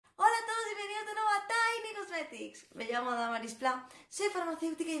Tinycosmetics, me llamo Damaris Pla, soy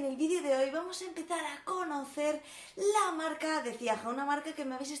farmacéutica y en el vídeo de hoy vamos a empezar a conocer la marca de Ziaja, una marca que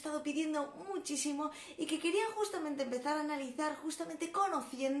me habéis estado pidiendo muchísimo y que quería justamente empezar a analizar, justamente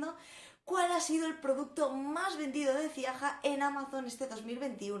conociendo cuál ha sido el producto más vendido de Ziaja en Amazon este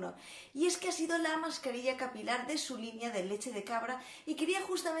 2021. Y es que ha sido la mascarilla capilar de su línea de leche de cabra y quería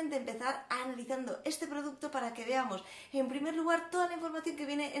justamente empezar analizando este producto para que veamos en primer lugar toda la información que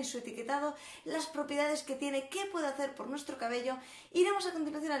viene en su etiquetado, las propiedades que tiene, qué puede hacer por nuestro cabello. Iremos a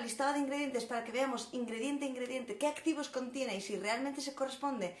continuación al listado de ingredientes para que veamos ingrediente a ingrediente qué activos contiene y si realmente se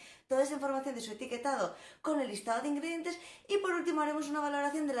corresponde toda esa información de su etiquetado con el listado de ingredientes. Y por último haremos una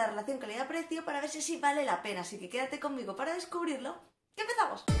valoración de la relación calidad-precio para ver si vale la pena, así que quédate conmigo para descubrirlo. ¡Que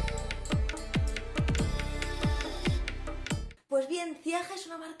empezamos! Pues bien, Ziaja es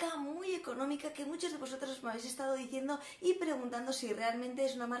una marca muy económica que muchos de vosotros me habéis estado diciendo y preguntando si realmente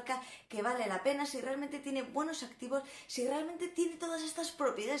es una marca que vale la pena, si realmente tiene buenos activos, si realmente tiene todas estas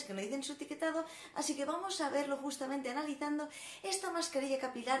propiedades que nos dicen su etiquetado, así que vamos a verlo justamente analizando esta mascarilla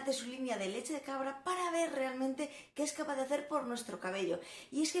capilar de su línea de leche de cabra para ver realmente qué es capaz de hacer por nuestro cabello.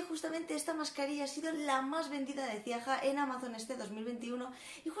 Y es que justamente esta mascarilla ha sido la más vendida de Ziaja en Amazon este 2021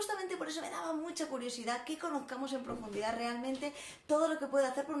 y justamente por eso me daba mucha curiosidad que conozcamos en profundidad realmente todo lo que puede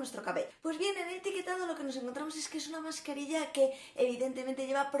hacer por nuestro cabello. Pues bien, en el etiquetado lo que nos encontramos es que es una mascarilla que evidentemente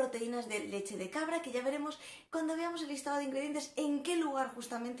lleva proteínas de leche de cabra, que ya veremos cuando veamos el listado de ingredientes en qué lugar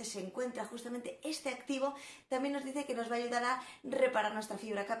justamente se encuentra justamente este activo. También nos dice que nos va a ayudar a reparar nuestra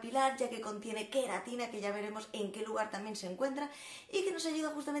fibra capilar, ya que contiene keratina, que ya veremos en qué lugar también se encuentra, y que nos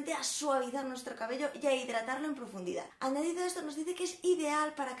ayuda justamente a suavizar nuestro cabello y a hidratarlo en profundidad. Añadido a esto nos dice que es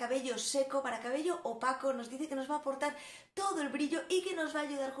ideal para cabello seco, para cabello opaco, nos dice que nos va a aportar todo el brillo y que nos va a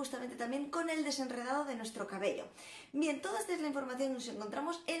ayudar justamente también con el desenredado de nuestro cabello. Bien, toda esta es la información que nos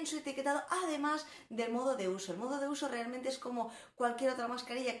encontramos en su etiquetado, además del modo de uso. El modo de uso realmente es como cualquier otra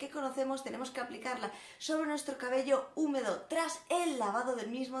mascarilla que conocemos, tenemos que aplicarla sobre nuestro cabello húmedo tras el lavado del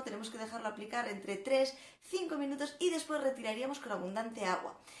mismo, tenemos que dejarlo aplicar entre 3-5 minutos y después retiraríamos con abundante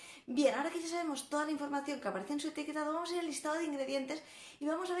agua. Bien, ahora que ya sabemos toda la información que aparece en su etiquetado, vamos a ir al listado de ingredientes y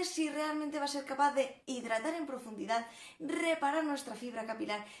vamos a ver si realmente va a ser capaz de hidratar en profundidad, reparar nuestra fibra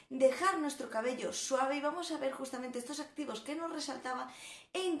capilar, dejar nuestro cabello suave, y vamos a ver justamente estos activos que nos resaltaba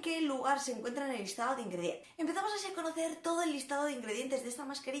en qué lugar se encuentran en el listado de ingredientes. Empezamos así a conocer todo el listado de ingredientes de esta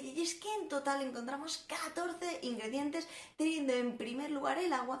mascarilla y es que en total encontramos 14 ingredientes, teniendo en primer lugar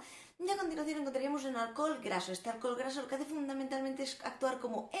el agua. Y a continuación encontraríamos un alcohol graso. Este alcohol graso lo que hace fundamentalmente es actuar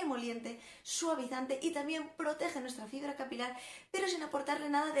como emoliente, suavizante y también protege nuestra fibra capilar, pero sin aportarle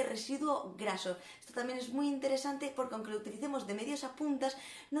nada de residuo graso. Esto también es muy interesante porque aunque lo utilicemos de medios a puntas,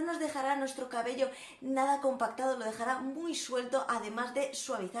 no nos dejará nuestro cabello nada compactado, lo dejará muy suelto, además de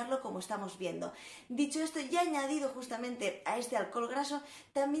suavizarlo como estamos viendo. Dicho esto, y añadido justamente a este alcohol graso,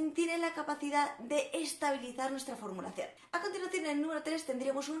 también tiene la capacidad de estabilizar nuestra formulación. A continuación, en el número 3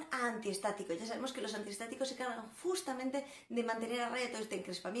 tendríamos un antiestático. Ya sabemos que los antiestáticos se encargan justamente de mantener a raya todo este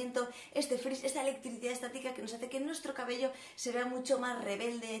encrespamiento, este frizz, esta electricidad estática que nos hace que nuestro cabello se vea mucho más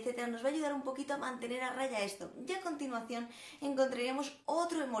rebelde, etcétera. Nos va a ayudar un poquito a mantener a raya esto. Y a continuación encontraríamos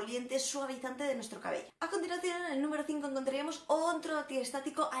otro emoliente suavizante de nuestro cabello. A continuación, en el número 5 encontraríamos otro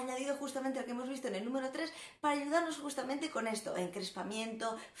antiestático añadido justamente al que hemos visto en el número 3 para ayudarnos justamente con esto,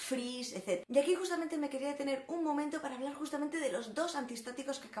 encrespamiento, frizz, etcétera. Y aquí justamente me quería detener un momento para hablar justamente de los dos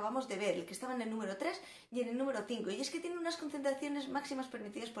antiestáticos que acabamos de ver, el que estaba en el número 3 y en el número 5, y es que tiene unas concentraciones máximas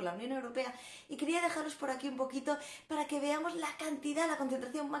permitidas por la Unión Europea y quería dejaros por aquí un poquito para que veamos la cantidad, la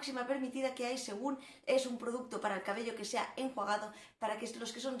concentración máxima permitida que hay según es un producto para el cabello que sea enjuagado, para que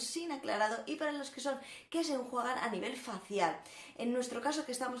los que son sin aclarado y para los que son que se enjuagan a nivel facial. En nuestro caso,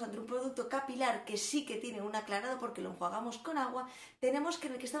 que estamos ante un producto capilar que sí que tiene un aclarado porque lo enjuagamos con agua, tenemos que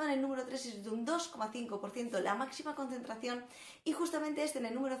en el que estaba en el número 3 es de un 2,5% la máxima concentración, y justamente este en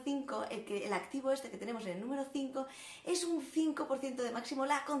el número 5, el activo este que tenemos en el número 5, es un 5% de máximo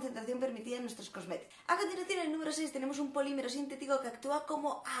la concentración permitida en nuestros cosméticos. A continuación, en el número 6 tenemos un polímero sintético que actúa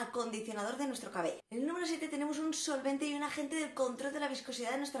como acondicionador de nuestro cabello. En el número 7 tenemos un solvente y un agente del control de la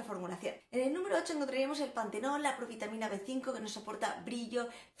viscosidad de nuestra formulación. En el número 8 encontraríamos el pantenol, la provitamina B5 que nos aporta brillo,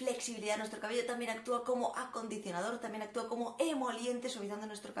 flexibilidad a nuestro cabello, también actúa como acondicionador, también actúa como emoliente, suavizando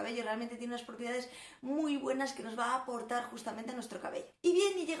nuestro cabello. Realmente tiene unas propiedades muy buenas que nos va a aportar justamente a nuestro cabello. Y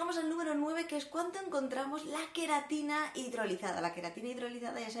bien, y llegamos al número 9, que es cuando encontramos la queratina hidrolizada. La queratina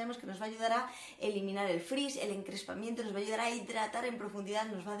hidrolizada ya sabemos que nos va a ayudar a eliminar el frizz, el encrespamiento, nos va a ayudar a hidratar en profundidad,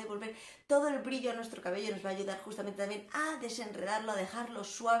 nos va a devolver todo el brillo a nuestro cabello, nos va a ayudar justamente también a desenredarlo, a dejarlo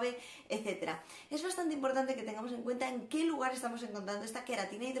suave, etcétera. Es bastante importante que tengamos en cuenta en qué lugar estamos encontrando de esta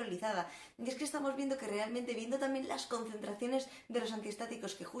queratina hidrolizada. Y es que estamos viendo que realmente, viendo también las concentraciones de los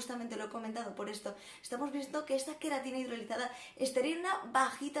antiestáticos, que justamente lo he comentado por esto, estamos viendo que esta queratina hidrolizada estaría en una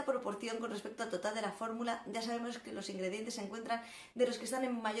bajita proporción con respecto al total de la fórmula. Ya sabemos que los ingredientes se encuentran de los que están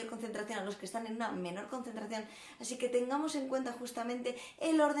en mayor concentración a los que están en una menor concentración, así que tengamos en cuenta justamente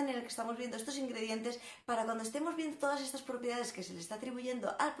el orden en el que estamos viendo estos ingredientes para cuando estemos viendo todas estas propiedades que se le está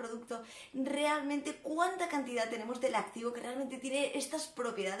atribuyendo al producto, realmente cuánta cantidad tenemos del activo que realmente tiene estas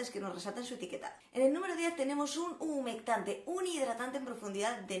propiedades que nos resaltan su etiqueta. En el número 10 tenemos un humectante, un hidratante en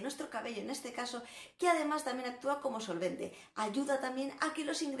profundidad de nuestro cabello en este caso, que además también actúa como solvente, ayuda también a que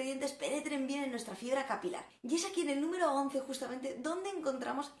los ingredientes penetren bien en nuestra fibra capilar. Y es aquí en el número 11 justamente donde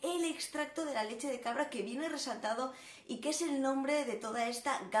encontramos el extracto de la leche de cabra, que viene resaltado y que es el nombre de toda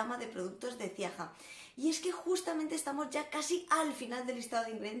esta gama de productos de Ziaja. Y es que justamente estamos ya casi al final del listado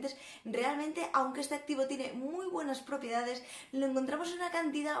de ingredientes. Realmente, aunque este activo tiene muy buenas propiedades, lo encontramos en una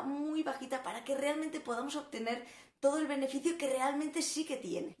cantidad muy bajita para que realmente podamos obtener todo el beneficio que realmente sí que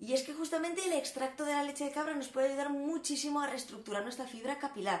tiene. Y es que justamente el extracto de la leche de cabra nos puede ayudar muchísimo a reestructurar nuestra fibra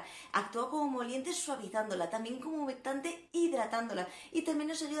capilar. Actúa como emoliente suavizándola, también como humectante hidratándola, y también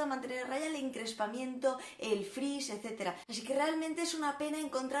nos ayuda a mantener a raya el encrespamiento, el frizz, etc. Así que realmente es una pena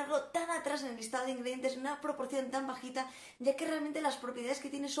encontrarlo tan atrás en el listado de ingredientes en una proporción tan bajita, ya que realmente las propiedades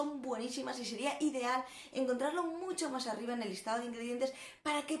que tiene son buenísimas y sería ideal encontrarlo mucho más arriba en el listado de ingredientes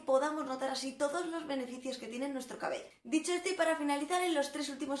para que podamos notar así todos los beneficios que tiene nuestro cabello. Dicho esto, y para finalizar, en los tres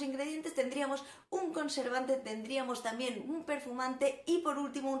últimos ingredientes tendríamos un conservante, tendríamos también un perfumante y por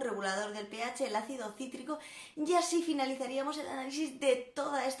último un regulador del pH, el ácido cítrico, y así finalizaríamos el análisis de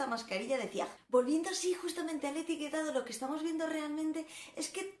toda esta mascarilla de Ziaja. Volviendo así justamente al etiquetado, lo que estamos viendo realmente es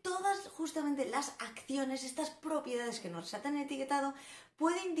que todas justamente las acciones, estas propiedades que nos resaltan en el etiquetado,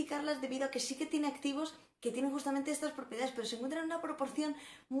 puede indicarlas debido a que sí que tiene activos que tienen justamente estas propiedades, pero se encuentran en una proporción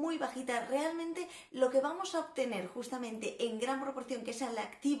muy bajita. Realmente lo que vamos a obtener justamente en gran proporción, que es el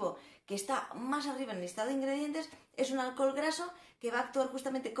activo que está más arriba en el listado de ingredientes, es un alcohol graso que va a actuar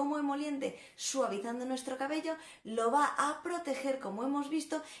justamente como emoliente, suavizando nuestro cabello, lo va a proteger como hemos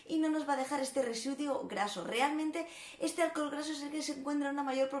visto y no nos va a dejar este residuo graso. Realmente este alcohol graso es el que se encuentra en una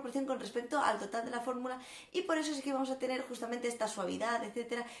mayor proporción con respecto al total de la fórmula, y por eso sí que vamos a tener justamente esta suavidad,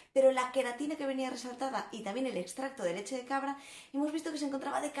 etcétera. Pero la queratina que venía resaltada y también el extracto de leche de cabra, hemos visto que se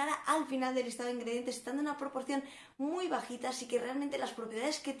encontraba de cara al final del listado de ingredientes, estando en una proporción muy bajita, así que realmente las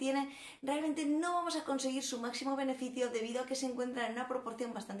propiedades que tiene, realmente no vamos a conseguir su máximo beneficio debido a que se encuentra en una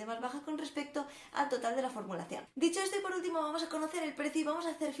proporción bastante más baja con respecto al total de la formulación. Dicho esto, y por último vamos a conocer el precio y vamos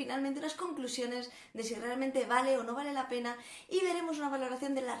a hacer finalmente unas conclusiones de si realmente vale o no vale la pena, y veremos una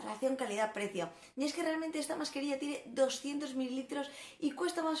valoración de la relación calidad-precio. Y es que realmente esta mascarilla tiene 200 mililitros y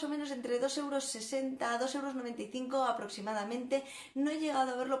cuesta más o menos entre 2,60 € a 2,95 € aproximadamente. No he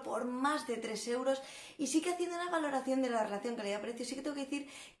llegado a verlo por más de 3 €, y sí que haciendo una valoración de la relación calidad-precio, sí que tengo que decir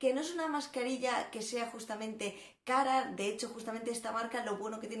que no es una mascarilla que sea justamente cara. De hecho, justamente esta marca, lo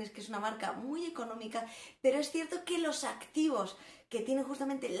bueno que tiene es que es una marca muy económica, pero es cierto que los activos que tienen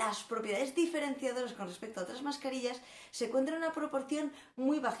justamente las propiedades diferenciadoras con respecto a otras mascarillas se encuentran en una proporción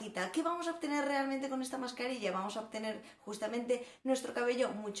muy bajita. ¿Qué vamos a obtener realmente con esta mascarilla? Vamos a obtener justamente nuestro cabello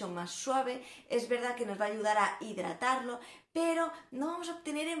mucho más suave. Es verdad que nos va a ayudar a hidratarlo, pero no vamos a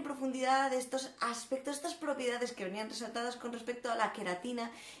obtener en profundidad estos aspectos, estas propiedades que venían resaltadas con respecto a la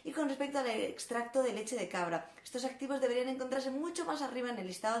queratina y con respecto al extracto de leche de cabra. Estos activos deberían encontrarse mucho más arriba en el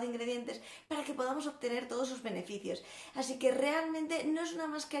listado de ingredientes para que podamos obtener todos sus beneficios. Así que realmente no es una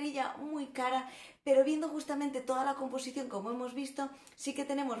mascarilla muy cara, pero viendo justamente toda la composición como hemos visto, sí que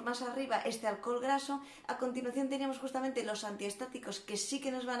tenemos más arriba este alcohol graso, a continuación tenemos justamente los antiestáticos que sí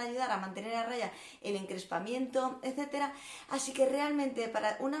que nos van a ayudar a mantener a raya el encrespamiento, etcétera. Así que realmente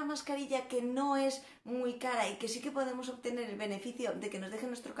para una mascarilla que no es muy cara y que sí que podemos obtener el beneficio de que nos deje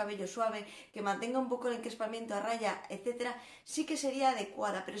nuestro cabello suave, que mantenga un poco el encrespamiento a raya, etcétera, sí que sería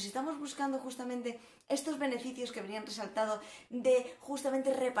adecuada. Pero si estamos buscando justamente estos beneficios que venían resaltado de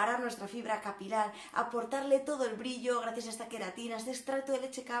justamente reparar nuestra fibra capilar, aportarle todo el brillo gracias a esta queratina, este extracto de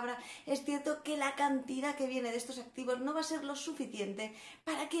leche cabra, es cierto que la cantidad que viene de estos activos no va a ser lo suficiente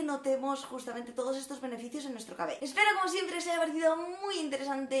para que notemos justamente todos estos beneficios en nuestro cabello. Espero, como siempre, os haya parecido muy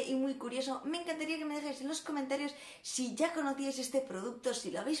interesante y muy curioso. Me encantaría que me dejéis en los comentarios si ya conocíais este producto,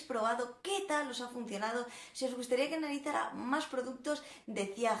 si lo habéis probado, qué tal os ha funcionado, si os gustaría que analizara más productos de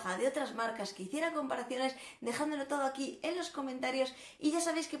Ziaja, de otras marcas, que hiciera comparaciones, dejándomelo todo aquí en los comentarios. Y ya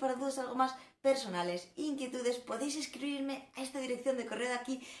sabéis que para dudas algo más personales e inquietudes podéis escribirme a esta dirección de correo de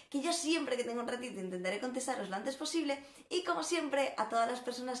aquí, que yo siempre que tengo un ratito intentaré contestaros lo antes posible. Y como siempre, a todas las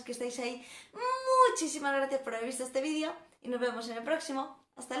personas que estáis ahí, muchísimas gracias por haber visto este vídeo. y nos vemos en el próximo.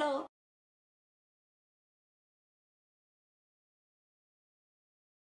 ¡Hasta luego!